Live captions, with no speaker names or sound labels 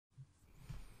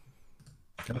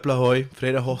Hopla hoi,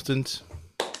 vrijdagochtend.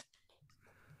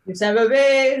 Hier zijn we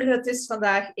weer. Het is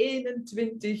vandaag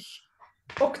 21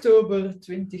 oktober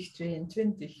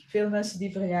 2022. Veel mensen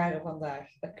die verjaren vandaag.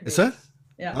 Dat ik Is weet. dat?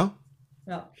 Ja. Oh,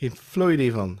 Ja. geen flauw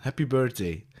idee van. Happy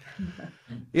birthday.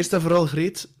 Eerst en vooral,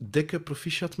 Greet, dikke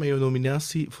proficiat met jouw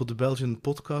nominatie voor de Belgian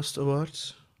Podcast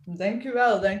Awards. Dank u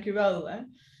wel, dank u wel. Hè.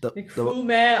 Ik Dat voel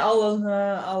mij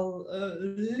al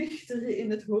lichter in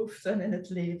het hoofd en in het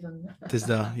leven. het is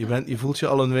dat. Je voelt je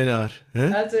al een winnaar.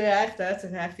 Hè?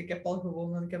 Uiteraard. Ik heb al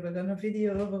gewonnen. Ik heb er een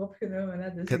video over opgenomen.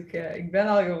 Hè. Dus ik ben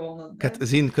al gewonnen. Ik heb het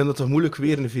gezien, kunnen we toch moeilijk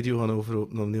weer een video gaan over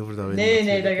dat winnen?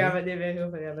 Nee, daar gaan we het niet meer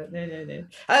over hebben. Nee.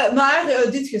 Maar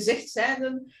dit gezegd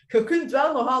zijnde, je kunt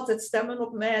wel nog altijd stemmen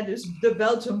op mij. Dus de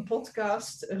Belgian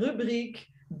Podcast, rubriek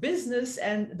Business.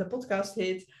 En de podcast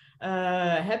heet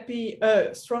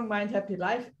Strong Mind, Happy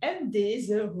Life. En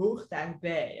deze hoort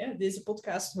daarbij. Hè? Deze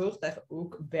podcast hoort daar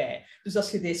ook bij. Dus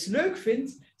als je deze leuk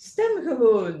vindt, stem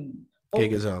gewoon op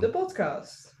Kijk eens aan. de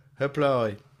podcast. Hopla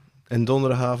hoi. En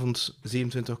donderdagavond,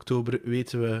 27 oktober,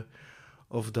 weten we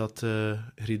of dat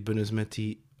Greet Bunnes met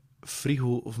die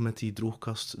frigo of met die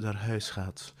droogkast naar huis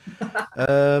gaat.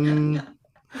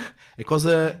 Ik was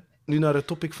nu naar het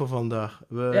topic van vandaag.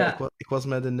 Ik was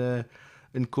met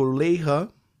een collega,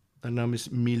 haar naam is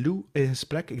Milou, in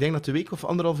gesprek. Ik denk dat een week of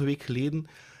 1,5 week geleden.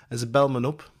 En ze belde me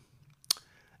op.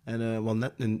 En we hadden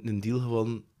net een deal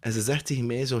gewonnen. En ze zegt tegen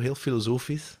mij zo heel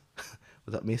filosofisch,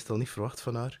 wat ik meestal niet verwacht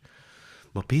van haar.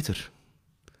 Maar Peter,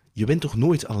 je bent toch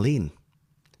nooit alleen?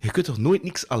 Je kunt toch nooit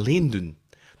niks alleen doen?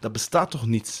 Dat bestaat toch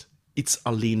niet? Iets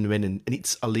alleen winnen en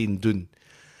iets alleen doen.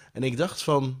 En ik dacht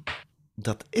van,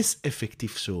 dat is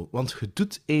effectief zo. Want je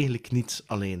doet eigenlijk niets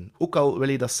alleen. Ook al wil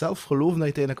je dat zelf geloven, dat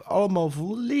je het eigenlijk allemaal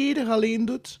volledig alleen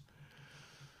doet.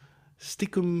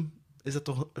 Stiekem is dat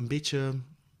toch een beetje...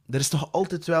 Er is toch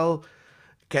altijd wel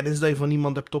kennis dat je van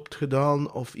iemand hebt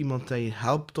opgedaan, of iemand dat je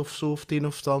helpt of zo, of het een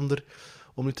of het ander,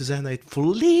 om nu te zeggen dat je het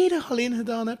volledig alleen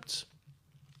gedaan hebt.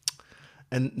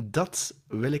 En dat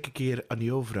wil ik een keer aan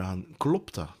jou vragen.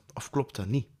 Klopt dat? Of klopt dat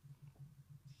niet?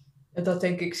 Dat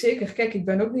denk ik zeker. Kijk, ik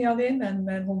ben ook niet alleen en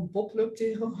mijn hond Bob loopt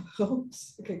hier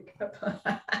rond. Kijk.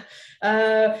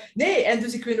 Nee, en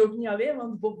dus ik ben ook niet alleen,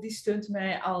 want Bob die steunt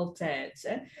mij altijd.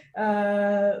 Hè.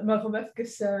 Maar om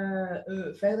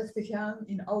even verder te gaan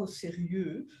in alles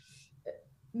serieus.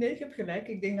 Nee, ik heb gelijk.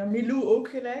 Ik denk dat Milou ook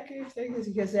gelijk heeft. Hè.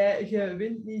 Je zei, je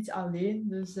wint niet alleen.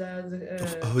 Dus,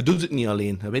 we doen het niet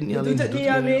alleen. Je wint niet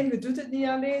alleen. We doen het niet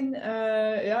alleen.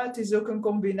 Ja, het is ook een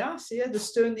combinatie. Hè. De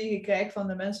steun die je krijgt van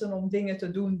de mensen om dingen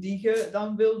te doen die je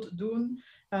dan wilt doen.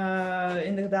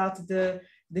 Inderdaad,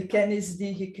 de kennis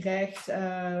die je krijgt,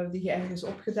 die je ergens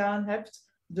opgedaan hebt.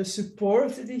 De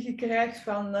support die je krijgt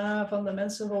van de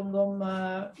mensen rondom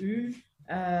u.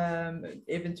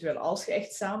 Eventueel als je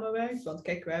echt samenwerkt, want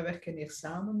kijk, wij werken hier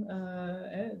samen,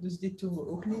 dus dit doen we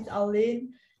ook niet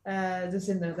alleen. Dus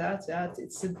inderdaad, ja, het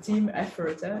is een team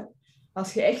effort. Hè.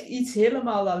 Als je echt iets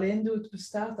helemaal alleen doet,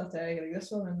 bestaat dat eigenlijk? Dat is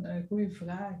wel een goede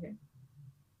vraag. Hè.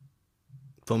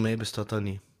 Van mij bestaat dat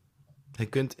niet. Je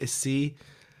kunt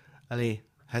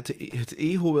het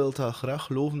ego wil dat graag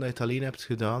geloven dat je het alleen hebt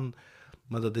gedaan,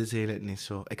 maar dat is eigenlijk niet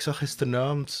zo. Ik zag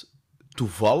gisteravond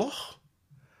toevallig,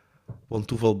 want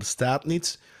toeval bestaat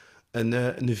niet,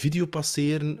 een video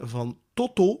passeren van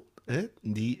Toto,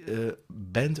 die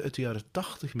band uit de jaren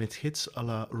 80 met hits à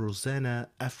la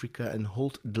Rosanna, Africa en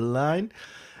Hold the Line.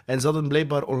 En ze hadden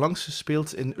blijkbaar onlangs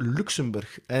gespeeld in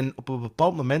Luxemburg. En op een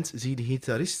bepaald moment zie je de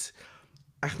gitarist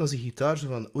echt naar zijn gitaar zo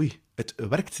van, oei, het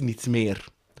werkt niet meer.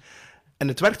 En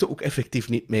het werkte ook effectief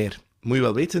niet meer. Moet je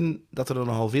wel weten dat er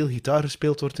nogal veel gitaar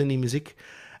gespeeld wordt in die muziek.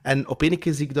 En op een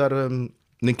keer zie ik daar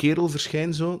een kerel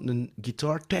verschijnen, zo, een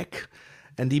guitar tech.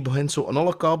 En die begint zo aan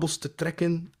alle kabels te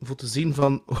trekken, voor te zien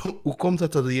van, hoe komt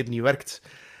het dat het hier niet werkt?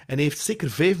 En hij heeft zeker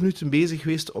 5 minuten bezig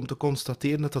geweest om te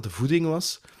constateren dat dat de voeding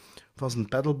was van zijn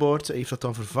pedalboard. Hij heeft dat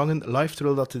dan vervangen live,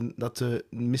 terwijl dat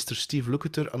Mr. Steve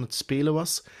Lukather aan het spelen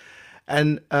was.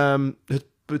 En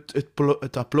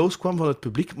het applaus kwam van het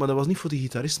publiek, maar dat was niet voor de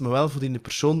gitarist, maar wel voor die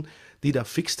persoon die dat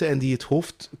fixte en die het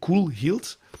hoofd cool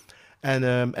hield.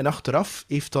 En achteraf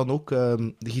heeft dan ook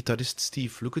de gitarist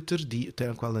Steve Lukather, die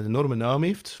uiteindelijk wel een enorme naam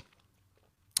heeft,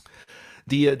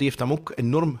 die heeft hem ook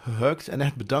enorm gehuikt en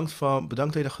echt bedankt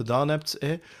dat je dat gedaan hebt.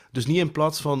 Hè. Dus niet in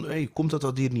plaats van, hey, komt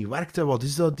dat hier niet werkt, hè? Wat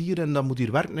is dat hier? En dat moet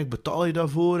hier werken, ik betaal je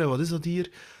daarvoor, en wat is dat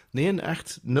hier? Nee,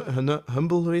 echt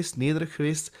humble geweest, nederig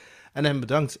geweest. En hem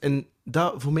bedankt. En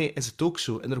dat, voor mij is het ook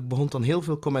zo. En er begon dan heel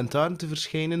veel commentaren te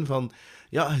verschijnen van,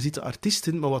 ja, je ziet de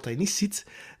artiesten, maar wat je niet ziet,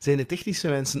 zijn de technische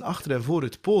mensen achter en voor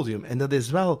het podium. En dat is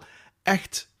wel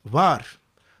echt waar.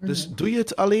 Dus doe je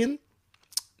het alleen?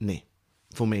 Nee,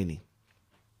 voor mij niet.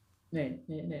 Nee.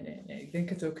 Ik denk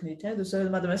het ook niet. Hè? Dus,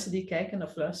 maar de mensen die kijken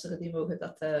of luisteren,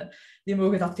 die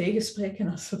mogen dat tegenspreken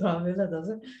als ze dat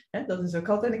willen. Dat is ook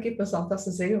altijd een keer plezant als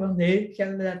ze zeggen van nee, je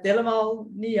hebt helemaal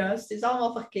niet juist. Het is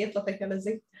allemaal verkeerd wat je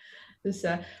zegt. Dus,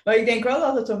 maar ik denk wel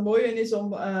dat het een mooie is om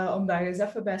daar eens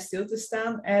even bij stil te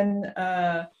staan. En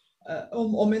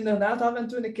om inderdaad af en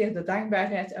toe een keer de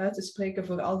dankbaarheid uit te spreken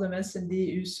voor al de mensen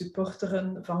die u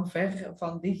supporteren van ver,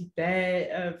 van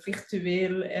dichtbij,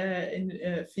 virtueel,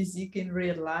 fysiek in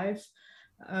real life.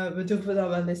 We durven dat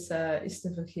wel eens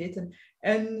te vergeten.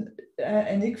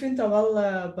 En ik vind dat wel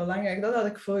belangrijk. Dat had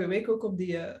ik vorige week ook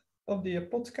op die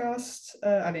podcast,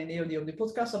 niet op die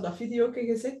podcast, op dat video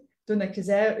gezegd. Toen ik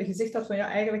gezegd had van ja,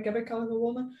 eigenlijk heb ik al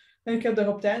gewonnen. En ik heb er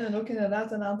op het einde ook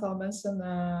inderdaad een aantal mensen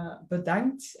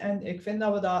bedankt. En ik vind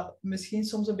dat we dat misschien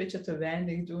soms een beetje te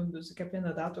weinig doen. Dus ik heb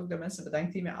inderdaad ook de mensen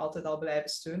bedankt die mij altijd al blijven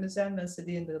steunen zijn. Mensen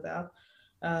die inderdaad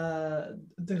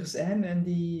er zijn en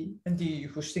die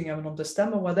goesting hebben om te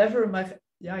stemmen, whatever. Maar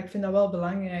ja, ik vind dat wel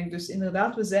belangrijk. Dus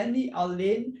inderdaad, we zijn niet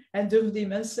alleen. En durf die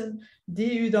mensen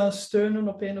die u dan steunen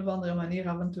op een of andere manier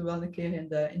af en toe wel een keer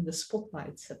in de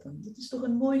spotlight zetten. Dat is toch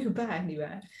een mooi gebaar,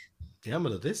 nietwaar? Ja,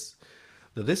 maar dat is.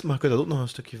 Maar je kunt dat ook nog een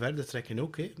stukje verder trekken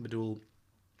ook, hè. Ik bedoel,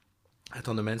 het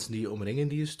dan de mensen die je omringen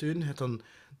die je steunen, het dan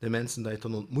de mensen die je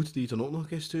dan ontmoet die je dan ook nog een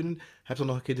keer steunen, het dan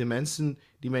nog een keer de mensen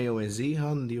die met jou in zee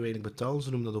gaan, die je eigenlijk betalen, ze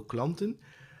noemen dat ook klanten,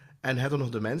 en het dan nog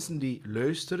de mensen die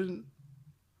luisteren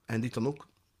en die dan ook,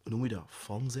 hoe noem je dat,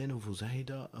 fan zijn, of hoe zeg je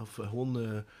dat, of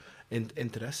gewoon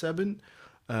interesse hebben.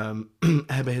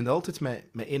 Hij begint altijd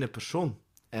met één persoon.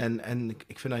 En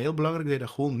ik vind dat heel belangrijk dat je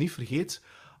dat gewoon niet vergeet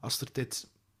als er dit...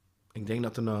 Ik denk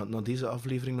dat er na deze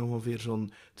aflevering nog ongeveer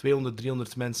zo'n 200,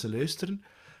 300 mensen luisteren.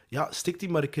 Ja, stik die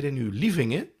maar een keer in uw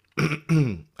living, hè.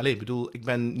 Allee, ik bedoel, ik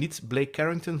ben niet Blake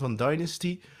Carrington van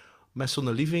Dynasty met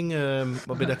zo'n living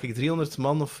waarbij dat ik 300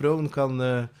 man of vrouwen kan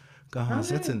gaan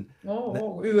zitten. Nee.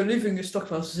 Nee. Uw living is toch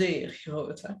wel zeer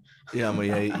groot, hè? Ja, maar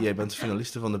jij bent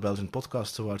finaliste van de Belgian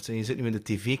Podcast Awards en je zit nu in de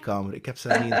tv-kamer. Ik heb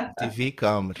zelfs niet een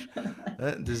tv-kamer.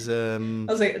 Dus,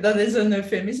 Dat is een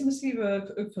eufemisme misschien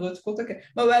voor het kotteke.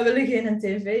 Maar wij willen geen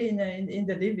tv in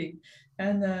de living.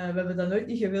 En we hebben dat nooit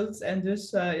niet gewild. En dus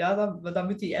dan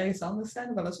moet die ergens anders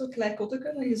zijn. Dat is ook gelijk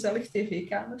kotteke, een gezellig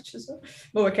tv-kamertje. Zo.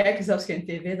 Maar we kijken zelfs geen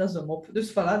tv, dat is een mop.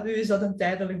 Dus voilà, nu is dat een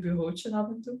tijdelijk bureautje af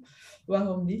en toe.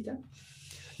 Waarom niet, hè?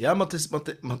 ja, maar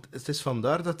het is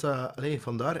vandaar dat dat... Allee,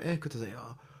 vandaar, je kunt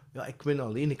zeggen, ja, ik win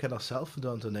alleen, ik heb dat zelf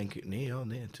gedaan. Dan denk ik, nee,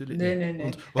 natuurlijk niet.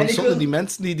 Nee. Want zonder die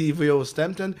mensen die voor jou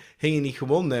gestemd hebben, gingen niet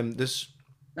gewonnen hebben. Dus...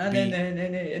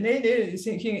 Nee.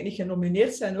 Ze gingen niet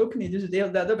genomineerd zijn, ook niet. Dus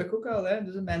dat heb ik ook al. Hè.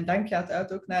 Dus mijn dank gaat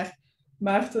uit ook naar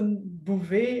Maarten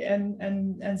Bouvet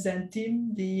en zijn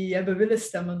team. Die hebben willen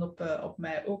stemmen op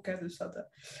mij ook. Hè. Dus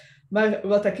maar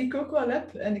wat ik ook wel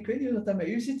heb, en ik weet niet of dat met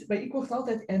u zit, maar ik word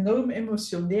altijd enorm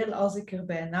emotioneel als ik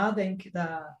erbij nadenk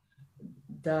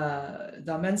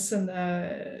dat mensen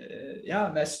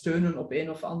mij steunen op een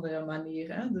of andere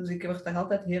manier. Hè? Dus ik word daar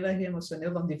altijd heel erg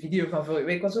emotioneel van. Die video van vorige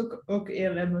week was ook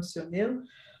heel emotioneel.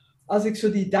 Als ik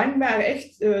zo die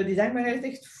dankbaarheid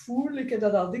echt voel, ik heb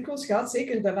dat al dikwijls gehad,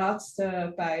 zeker de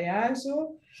laatste paar jaar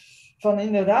zo. Van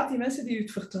inderdaad, die mensen die u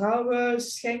het vertrouwen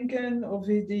schenken of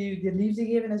die u de liefde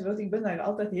geven enzovoort. Ik ben daar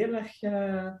altijd heel erg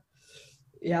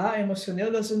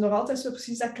emotioneel. Dat is nog altijd zo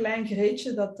precies dat klein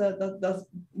Greetje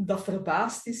dat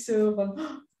verbaasd is. Zo van,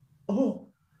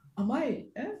 oh, amai,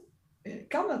 hè?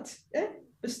 Kan het? Hè?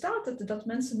 Bestaat het dat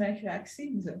mensen mij graag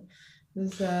zien? Zo.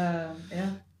 Dus ja.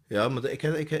 Ja, maar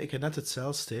ik heb net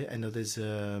hetzelfde, hè. En dat is...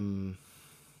 hoe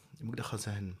moet ik dat gaan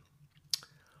zeggen?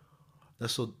 Dat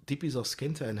is zo typisch als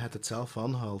kind en het zelf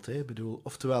aanhaalt. Hè. Ik bedoel,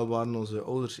 oftewel waren onze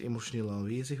ouders emotioneel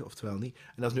aanwezig, oftewel niet.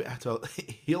 En dat is nu echt wel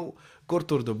heel kort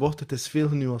door de bocht. Het is veel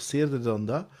genuanceerder dan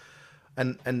dat.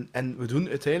 En we doen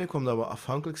uiteindelijk, omdat we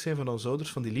afhankelijk zijn van onze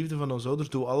ouders, van die liefde van onze ouders,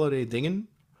 doen we allerlei dingen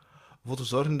voor te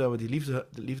zorgen dat we die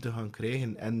liefde gaan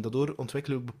krijgen. En daardoor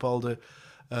ontwikkelen we ook bepaalde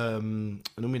hoe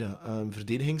noem je dat?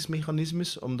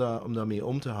 Verdedigingsmechanismes om daarmee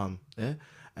om te gaan. Hè.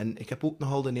 En ik heb ook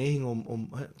nogal de neiging om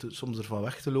soms ervan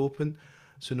weg te lopen.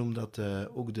 Ze noemen dat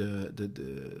ook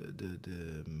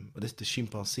wat is het, de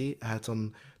chimpansee. Hij had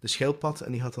dan de schildpad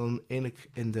en die gaat dan eigenlijk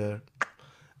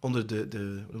onder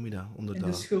hoe noem je dat?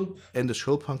 In de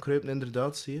schulp gaan kruipen,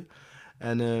 inderdaad, zie je.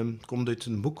 En het komt uit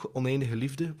een boek, Oneindige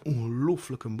Liefde.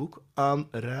 Ongelooflijk een boek.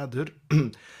 Aanrader.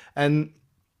 En...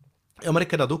 Ja, maar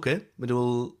ik heb dat ook, hè. Ik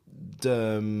bedoel,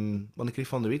 want ik kreeg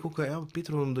van de week ook, ja,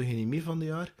 Peter, waarom doe je niet mee van dit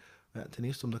jaar? Ja, ten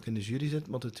eerste omdat ik in de jury zit,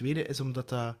 maar ten tweede is omdat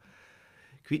dat...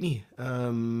 Ik weet niet.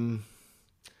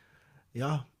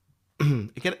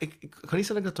 Ik ga niet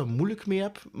zeggen dat ik dat moeilijk mee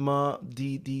heb, maar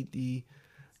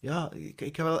Ja,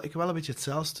 ik heb wel een beetje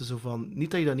hetzelfde. Zo van,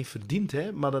 niet dat je dat niet verdient,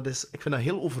 hè, maar ik vind dat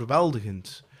heel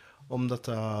overweldigend. Omdat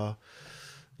dat...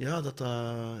 Ja,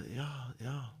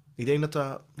 ja. Ik denk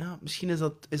ja, misschien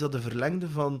is dat de verlengde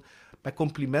van met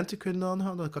complimenten kunnen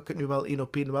aangaan. Dan kan ik het nu wel één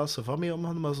op één wel van mee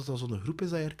omgaan, maar als het dan zo'n groep is,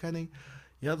 dat herkenning,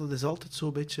 ja, dat is altijd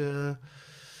zo'n beetje,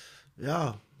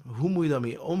 ja, hoe moet je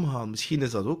daarmee omgaan? Misschien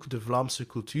is dat ook de Vlaamse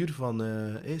cultuur van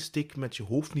steek met je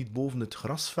hoofd niet boven het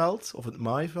grasveld of het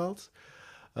maaiveld.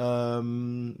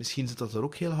 Misschien zit dat er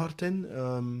ook heel hard in.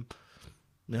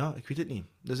 Ja, ik weet het niet.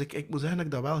 Dus ik moet zeggen dat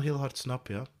ik dat wel heel hard snap,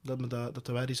 ja. Dat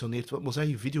wel resoneert. Wat ik moet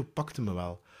zeggen, je video pakte me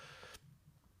wel.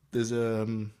 Dus,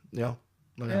 ja.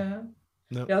 Nou ja. Ja.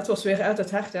 Ja. Ja, het was weer uit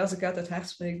het hart. Hè. Als ik uit het hart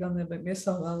spreek, dan heb ik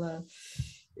meestal wel...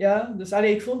 Ja, dus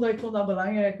allee, ik vond dat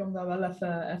belangrijk om dat wel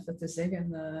even te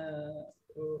zeggen.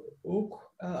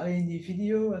 Ook alleen die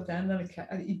video, uiteindelijk...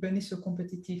 ik ben niet zo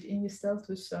competitief ingesteld,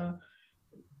 dus...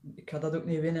 ik ga dat ook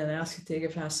niet winnen. Hè. Als je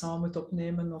tegen Vincent moet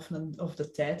opnemen of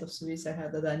de tijd of zoiets, dan ga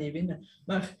je dat niet winnen.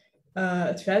 Maar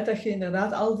het feit dat je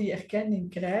inderdaad al die erkenning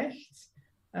krijgt...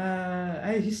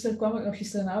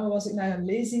 gisteravond was ik naar een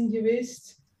lezing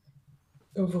geweest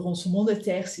over ons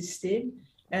monetair systeem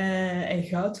en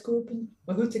goud kopen.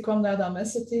 Maar goed, ik kwam daar dan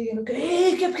mensen tegen. Ook,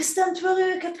 hey, ik heb gestemd voor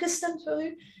u, ik heb gestemd voor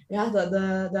u. Ja, dat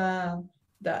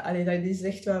is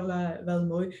echt wel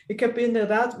mooi. Ik heb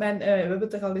inderdaad, we hebben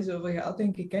het er al eens over gehad,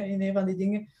 denk ik, hè, in een van die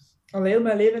dingen. Al heel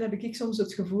mijn leven heb ik soms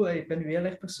het gevoel, ik ben nu heel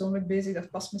erg persoonlijk bezig, dat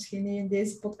past misschien niet in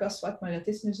deze podcast, maar het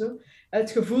is nu zo.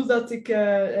 Het gevoel dat ik,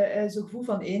 zo'n gevoel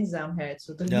van eenzaamheid,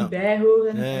 zo er Ja. niet bij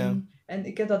horen. Ja, ja. En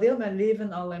ik heb dat heel mijn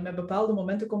leven al, en met bepaalde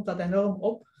momenten komt dat enorm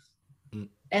op. Hm.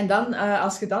 En dan,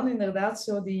 als je dan inderdaad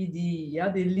zo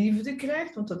die liefde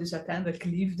krijgt, want dat is uiteindelijk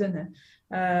liefde,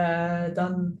 hè,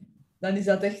 dan is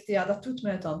dat echt, ja, dat doet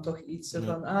mij dan toch iets. Zo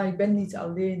van, ik ben niet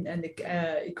alleen en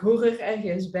ik hoor er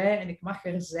ergens bij en ik mag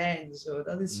er zijn. Zo.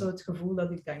 Dat is zo het gevoel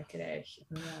dat ik dan krijg.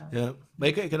 Ja. Maar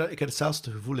ik heb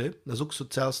hetzelfde gevoel, hè. Dat is ook zo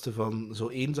hetzelfde van zo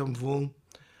eenzaam voelen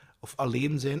of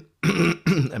alleen zijn.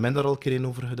 En men daar al een keer in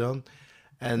over gedaan.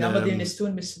 En, ja, maar die is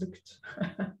toen mislukt.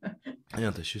 ja,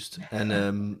 dat is juist.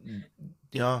 En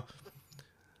ja...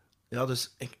 Ja,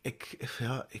 dus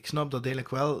ik snap dat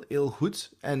eigenlijk wel heel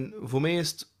goed. En voor mij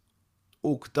is het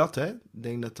ook dat, hè. Ik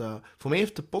denk dat voor mij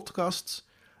heeft de podcast...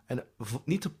 En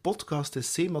niet de podcast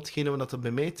is C, maar hetgene wat dat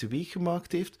bij mij teweeg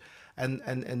gemaakt heeft.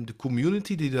 En de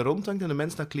community die daar rondhangt en de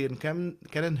mensen die ik leren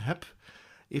kennen heb,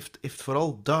 heeft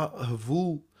vooral dat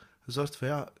gevoel gezorgd van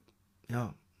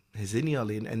ja, je zit niet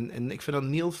alleen. En ik vind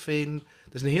dat heel fijn.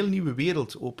 Het is een heel nieuwe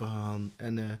wereld opengegaan.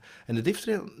 En het heeft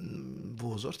er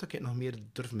voor gezorgd dat ik nog meer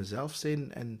durf mezelf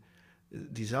zijn en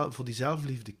voor die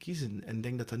zelfliefde kiezen. En ik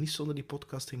denk dat dat niet zonder die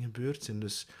podcast ging gebeurd zijn.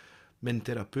 Dus mijn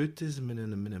therapeut is met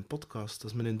een podcast.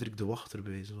 Dat is mijn Dirk de Wachter,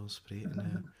 bij wijze van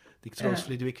spreken. Die ik trouwens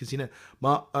verleden week gezien heb.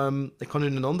 Maar ik ga nu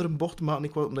een andere bocht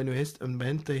maken. Omdat je nu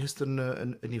gisteren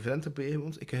een event hebt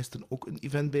bijgewoond. Ik heb gisteren ook een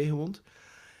event bijgewoond.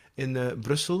 In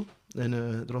Brussel. En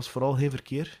er was vooral geen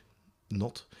verkeer.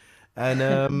 Not. En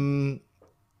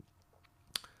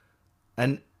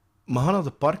we gaan naar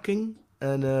de parking.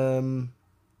 En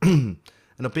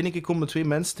op een keer komen twee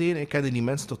mensen tegen. Ik kende die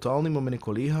mensen totaal niet, maar mijn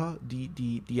collega,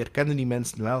 die herkende die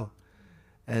mensen wel.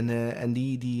 En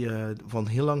die van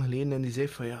heel lang geleden, en die zei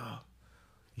van ja,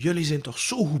 jullie zijn toch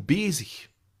zo goed bezig.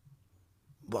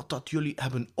 Wat dat jullie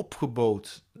hebben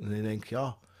opgebouwd. En ik denk,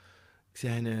 ja, ik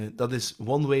zeg, dat is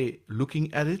one way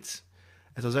looking at it.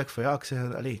 En dan zeg ik van ja,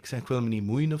 ik wil me niet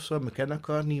moeien of zo, we kennen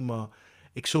elkaar niet, maar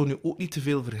ik zou nu ook niet te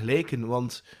veel vergelijken,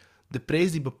 want de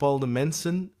prijs die bepaalde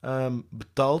mensen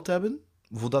betaald hebben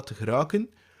voor dat te geraken,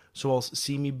 zoals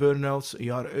semi-burnouts, een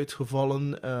jaar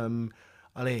uitgevallen,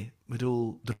 ik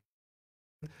bedoel,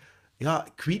 ja,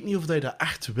 ik weet niet of dat je dat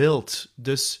echt wilt.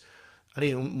 Dus,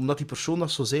 omdat die persoon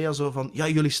dat zo zei, zo van, ja,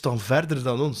 jullie staan verder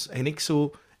dan ons. En ik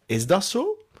zo, is dat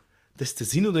zo? Het is te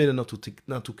zien hoe je er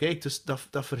naartoe kijkt. Dus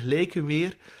dat vergelijken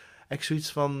weer. Ik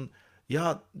zoiets van,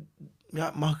 ja,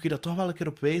 mag ik je dat toch wel een keer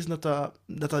op wijzen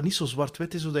dat niet zo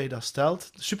zwart-wit is hoe dat je dat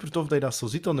stelt. Super tof dat je dat zo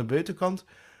ziet aan de buitenkant,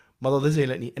 maar dat is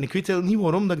eigenlijk niet. En ik weet eigenlijk niet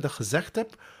waarom dat ik dat gezegd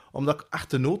heb, omdat ik echt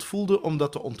de nood voelde om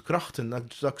dat te ontkrachten.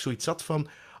 Dat ik zoiets had van,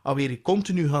 weer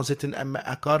continu gaan zitten en met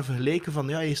elkaar vergelijken van,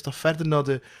 ja, je staat verder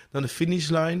naar de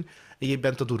finishlijn en je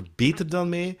bent daardoor beter dan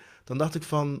mij. Dan dacht ik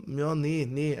van, ja,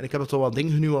 nee. En ik heb het al wat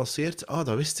dingen genuanceerd.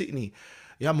 Dat wist ik niet.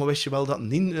 Ja, maar wist je wel dat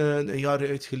Nien een jaar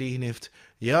uitgelegen heeft?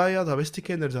 Ja, dat wist ik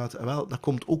inderdaad. En wel, dat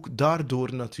komt ook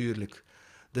daardoor natuurlijk.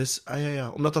 Dus, ja.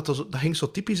 Omdat dat ging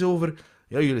zo typisch over,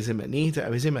 ja, jullie zijn met 90 en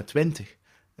wij zijn met 20.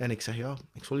 En ik zeg, ja,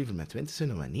 ik zou liever met 20 zijn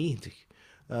dan met 90.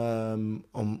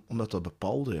 Omdat dat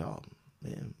bepaalde, ja,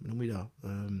 hoe noem je dat?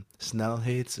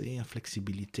 Snelheid en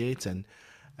flexibiliteit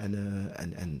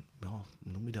en ja,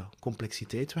 hoe noem je dat?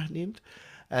 Complexiteit wegneemt.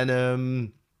 En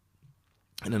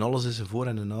in alles is een voor-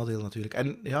 en een nadeel natuurlijk.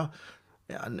 En ja,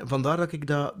 en vandaar dat ik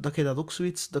dat ook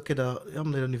zoiets, dat ik dat, ja,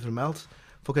 omdat je dat nu vermeldt,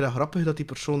 vond ik dat grappig dat die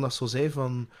persoon dat zo zei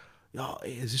van, ja,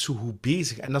 hij is zo goed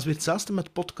bezig. En dat is weer hetzelfde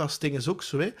met podcasting is ook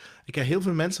zo, hè. Ik heb heel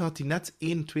veel mensen gehad die net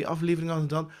 1, 2 afleveringen hadden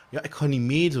gedaan. Ja, ik ga niet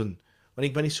meedoen, want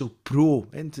ik ben niet zo pro.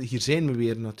 Hè. Hier zijn we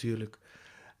weer natuurlijk.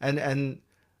 En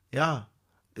ja,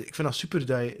 ik vind dat super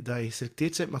dat je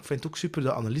geselecteerd bent, maar ik vind het ook super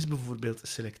dat Annelies bijvoorbeeld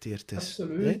geselecteerd is. Hè?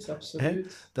 Absoluut, Hè?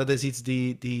 absoluut. Dat is iets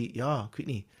die ja, ik weet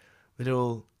niet. Ik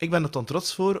bedoel, ik ben er dan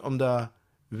trots voor, omdat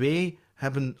wij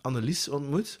hebben Annelies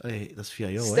ontmoet. Allee, dat is via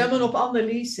jou, hè. Stemmen op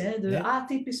Annelies, hè, de Ja.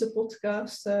 atypische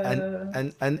podcast.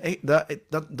 En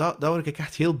daar word ik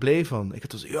echt heel blij van. Ik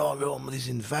had dus, ja, maar die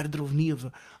zijn verder of niet. Of,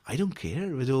 I don't care.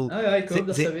 Ik bedoel, Oh ja, ik hoop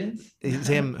dat ze wint.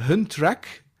 zij hebben hun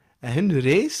track en hun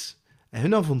race en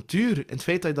hun avontuur. En het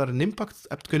feit dat je daar een impact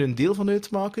hebt kunnen deel van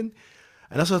uitmaken.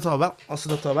 En als ze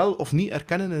dat dan wel of niet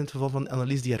erkennen, in het geval van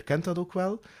Annelies, die herkent dat ook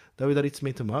wel, dat we daar iets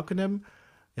mee te maken hebben.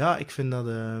 Ja, ik vind dat...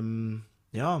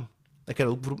 ja... Ik heb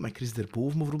ook bijvoorbeeld met Chris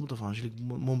Derboven bijvoorbeeld, of Angelique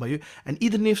Monbayeux. En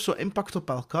iedereen heeft zo impact op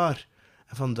elkaar.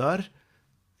 En vandaar,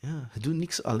 ja, je doet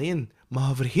niks alleen. Maar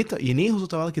je vergeet dat. Je ego zou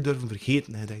dat wel een keer durven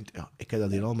vergeten. En je denkt, ja, ik heb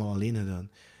dat hier allemaal alleen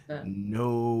gedaan. Ja.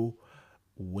 No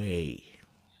way.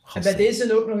 En bij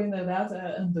deze ook nog inderdaad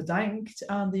een bedankt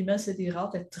aan die mensen die er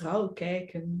altijd trouw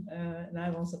kijken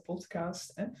naar onze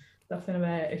podcast. Hè. Dat vinden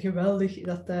wij geweldig.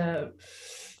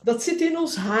 Dat zit in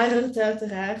ons hart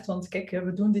uiteraard. Want kijk,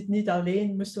 we doen dit niet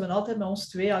alleen. Moesten we altijd met ons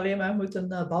twee alleen maar moeten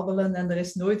babbelen en er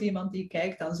is nooit iemand die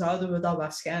kijkt, dan zouden we dat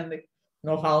waarschijnlijk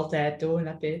nog altijd doen,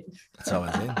 hè, Peter? Dat zou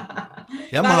wel zijn.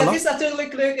 Ja, maar het hallo. is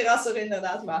natuurlijk leuker als er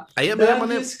inderdaad maar Ah, ja, maar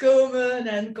duimpjes komen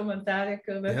en commentaren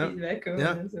komen, Ja, feedback komen.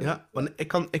 Ja, en zo. ja, want ik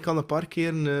kan een paar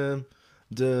keer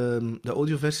de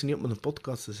audioversie niet op mijn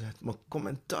podcast zetten. Maar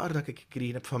commentaar dat ik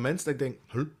gekregen heb van mensen, dat ik denk,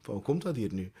 van hoe komt dat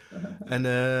hier nu? En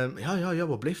ja,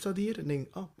 wat blijft dat hier? En ik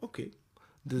denk, oké.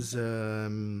 Dus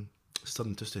staat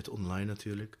intussen online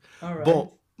natuurlijk. Alright. Bon,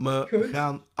 we Goed.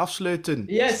 gaan afsluiten.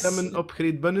 Yes. Stemmen op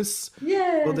Greet Bunnes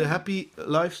Yay! voor de Happy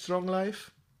Life, Strong Life.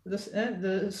 Dus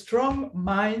de Strong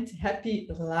Mind Happy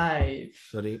Life.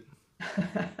 Sorry.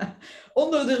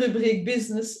 Onder de rubriek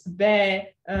Business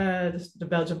bij de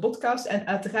Belgian Podcast. En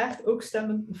uiteraard ook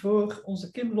stemmen voor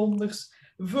onze Kim Londers,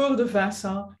 voor de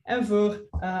Vincent en voor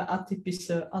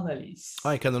atypische Annelies.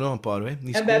 Ik ken er nog een paar, hè.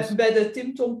 Niet En schools. bij de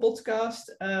Tim Tom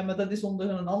Podcast, maar dat is onder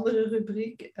een andere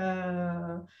rubriek.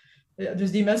 Ja,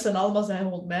 dus die mensen allemaal zijn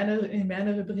rond in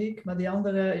mijn rubriek, maar die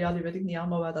andere, ja, die weet ik niet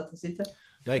allemaal waar dat te zitten.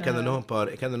 Ja, ik ken er nog een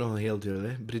paar. Ik ken er nog een heel deel.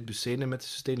 Hè. Brit Bussene met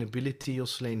Sustainability,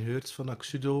 Joslijn Heurts van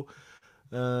Axudo,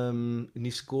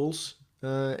 Nies Kools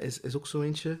is ook zo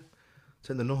eentje. Het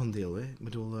zijn er nog een deel. Hè. Ik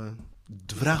bedoel,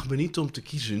 vraag me niet om te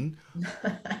kiezen,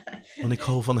 want ik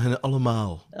hou van hen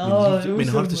allemaal. Mijn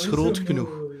hart is groot genoeg.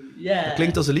 Yeah. Dat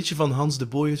klinkt als een liedje van Hans de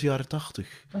Boy uit de jaren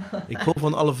 80. Ik hou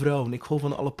van alle vrouwen, ik hou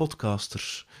van alle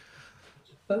podcasters.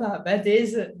 Voilà, bij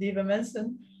deze, lieve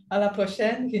mensen, à la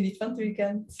prochaine, geniet van het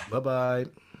weekend. Bye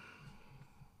bye.